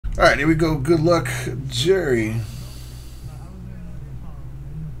All right, here we go. Good luck, Jerry.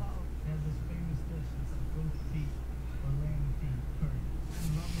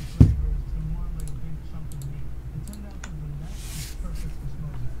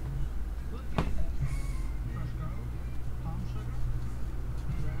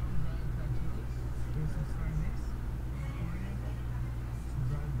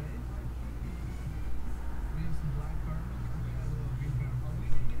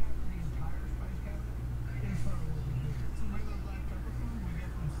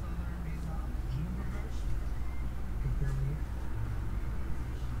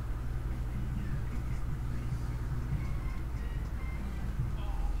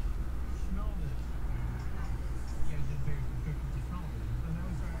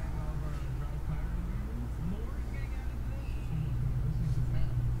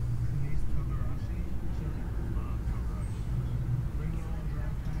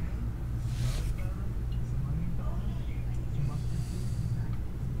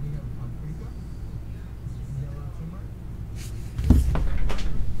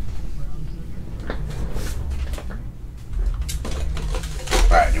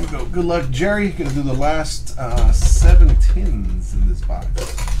 Alright, here we go. Good luck, Jerry. Gonna do the last 7 tins in this box.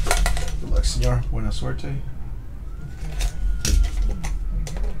 Good luck, senor. Buena suerte.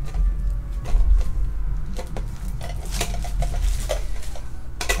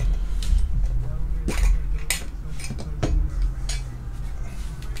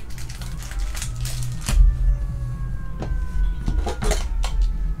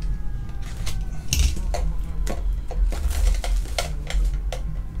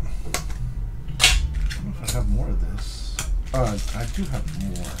 I have more of this. I do have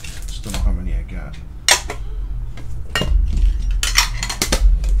more. Just don't know how many I got.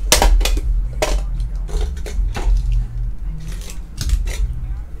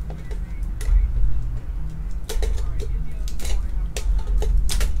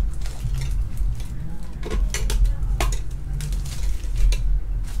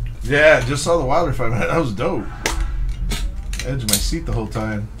 Yeah, just saw the Wilder fight, man. That was dope. Edge of my seat the whole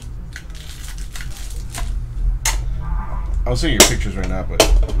time. I'll see your pictures right now, but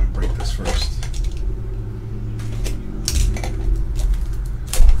let me break this first.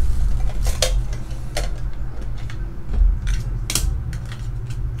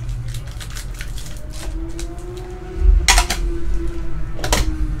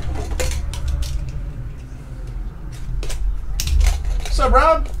 What's up,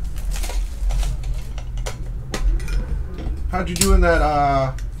 Rob? How'd you do in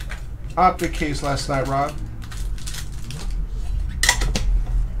that optic case last night, Rob?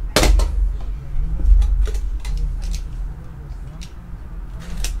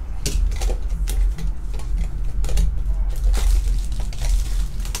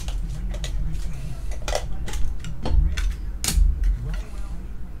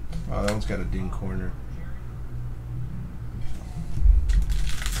 Oh, that one's got a ding corner.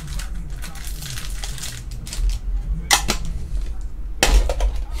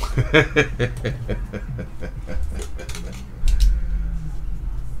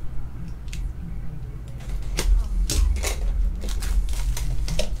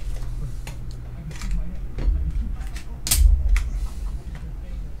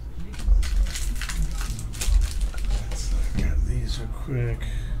 Get these real quick.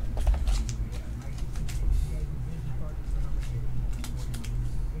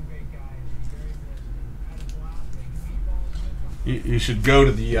 You should go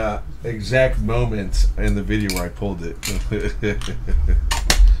to the exact moment in the video where I pulled it. Try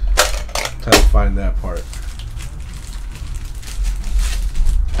to find that part.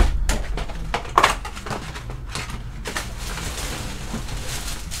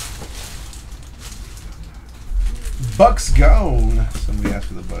 Bucks gone. Somebody asked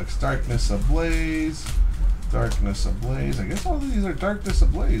for the Bucks. Darkness Ablaze. Darkness Ablaze. I guess all of these are Darkness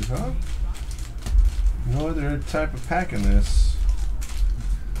Ablaze, huh? No other type of pack in this.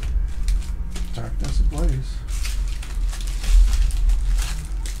 Darkness Ablaze.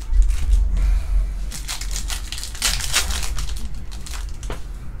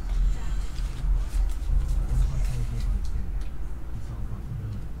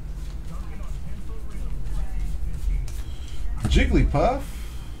 Jigglypuff.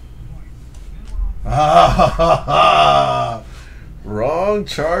 Ah, wrong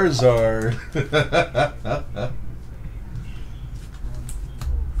Charizard.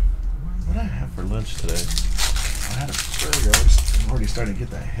 What did I have for lunch today? I had a burger. I'm already starting to get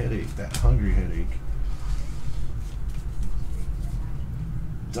that headache, that hungry headache.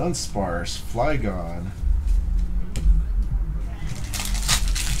 Dunsparce, Flygon.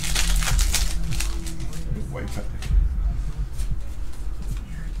 pack.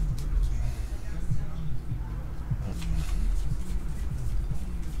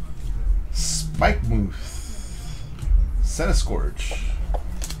 Spike Muth. Scorch.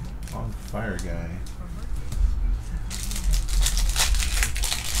 On fire guy.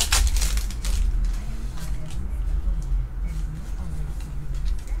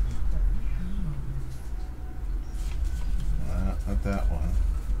 Not that one.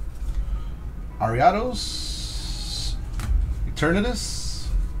 Ariados. Eternatus.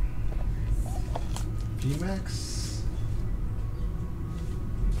 VMAX.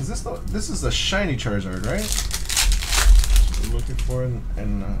 Is this the? This is the shiny Charizard, right? We're looking for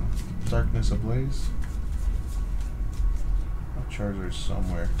in Darkness Ablaze. Oh, Charizard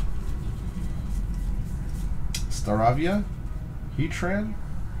somewhere. Staravia. Heatran.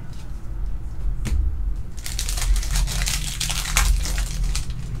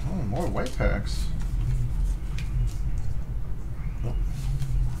 Oh, more white packs. Nope.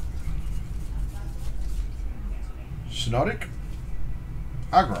 Shinotic.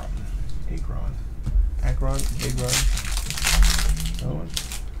 Agron. Agron. Another one.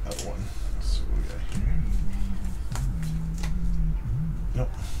 Other one. Let's see what we got here.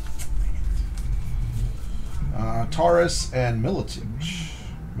 Nope. Taurus and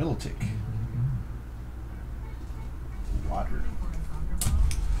Milotic. Water.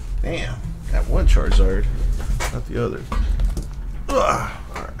 Damn. That one Charizard. Not the other. Ugh.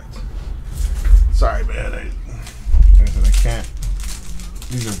 Alright. Sorry, man. I can't.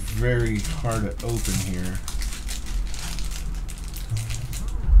 These are very hard to open here.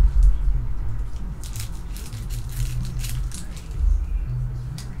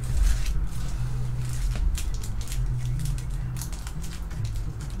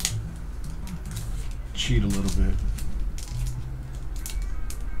 Cheat a little bit.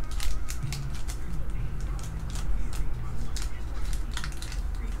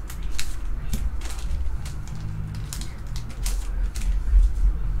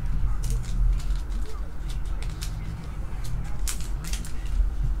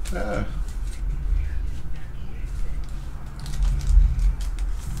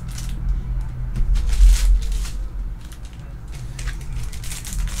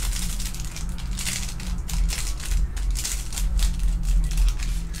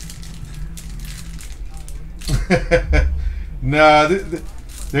 No,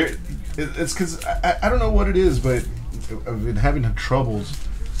 it's because I don't know what it is, but I've been having trouble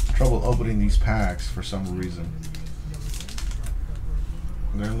opening these packs for some reason.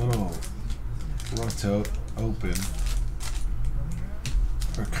 They're a little rough to open,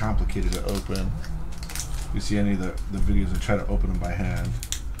 or complicated to open. You see any of the videos I try to open them by hand.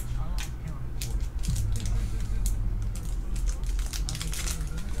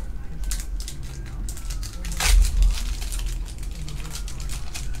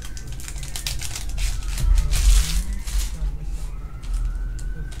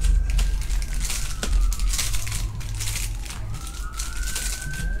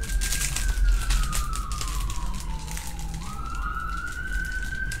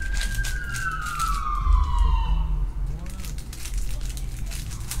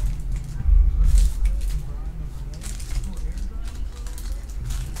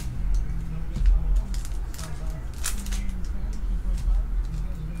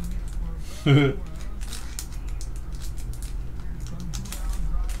 I'll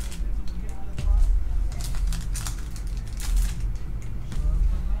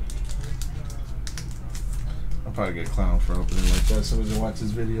probably get clowned for opening like that. Somebody's gonna watch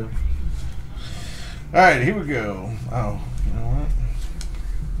this video. Alright, here we go. Oh, you know what?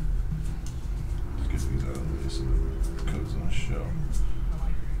 Let's get these out of the way so the code's on the show.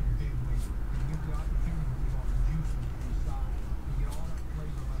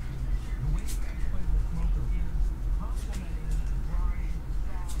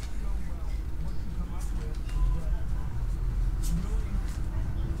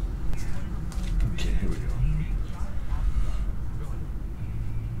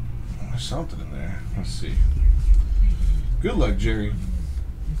 Something in there. Let's see. Good luck, Jerry.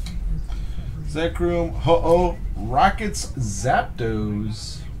 Zekrom, Ho-Oh, Rockets,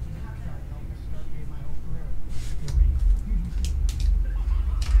 Zapdos.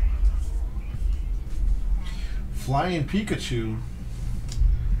 Flying Pikachu.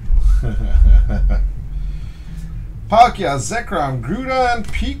 Palkia, Zekrom, Groudon,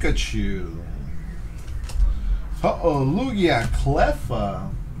 Pikachu. Ho-Oh, Lugia, Cleffa.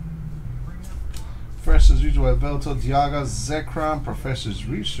 Fresh as usual, Velto, Dialga, Zekrom, Professor's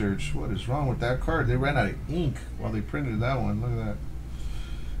Research. What is wrong with that card? They ran out of ink while they printed that one. Look at that.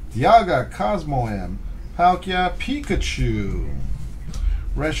 Dialga, Cosmoem, Palkia, Pikachu.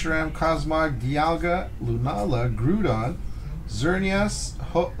 Reshiram, Cosmog, Dialga, Lunala, Groudon, Xerneas,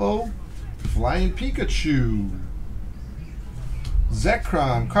 Ho-Oh, Flying Pikachu.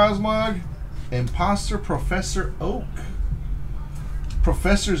 Zekrom, Cosmog, Imposter, Professor Oak.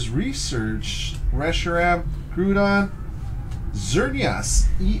 Professor's Research, Reshiram, Groudon, Xerneas,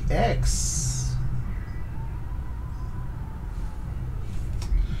 EX.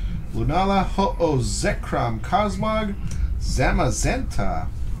 Lunala, Ho-Oh, Zekrom, Cosmog, Zamazenta,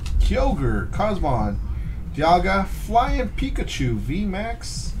 Kyogre, Cosmon, Dialga, Flying Pikachu,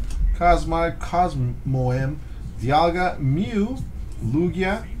 VMAX, Cosmog, Cosmoem, Dialga, Mew,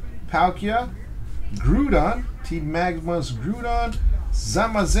 Lugia, Palkia, Groudon, Team Magma's Groudon,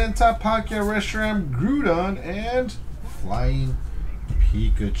 Zamazenta, Palkia, Reshiram, Groudon, and Flying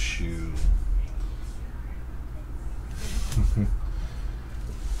Pikachu.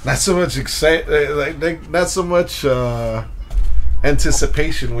 Not so much not so much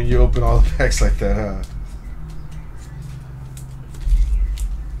anticipation when you open all the packs like that, huh?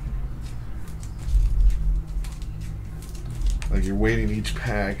 Like you're waiting each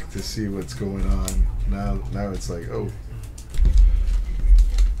pack to see what's going on. Now it's like, oh.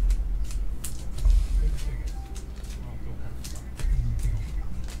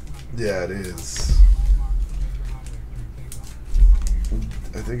 Yeah, it is.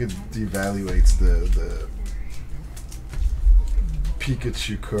 I think it devaluates the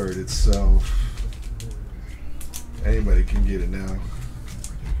Pikachu card itself. Anybody can get it now.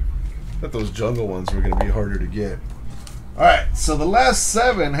 I thought those jungle ones were going to be harder to get. Alright, so the last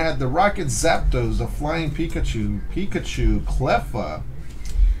 7 had the Rocket Zapdos, the Flying Pikachu, Pikachu, Cleffa,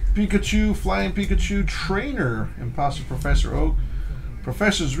 Pikachu, Flying Pikachu, Trainer, Imposter Professor Oak,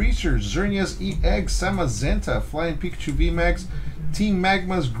 Professor's Research, Xerneas, EX, Zamazenta, Flying Pikachu VMAX, Team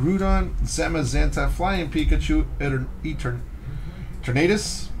Magma's Groudon, Zamazenta, Flying Pikachu,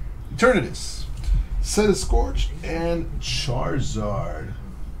 Eternatus, Scorch, and Charizard.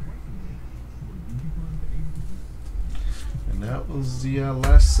 And that was the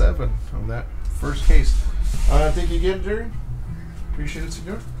last 7 of that first case. Thank you again, Jerry. Appreciate it,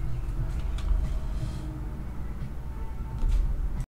 senor.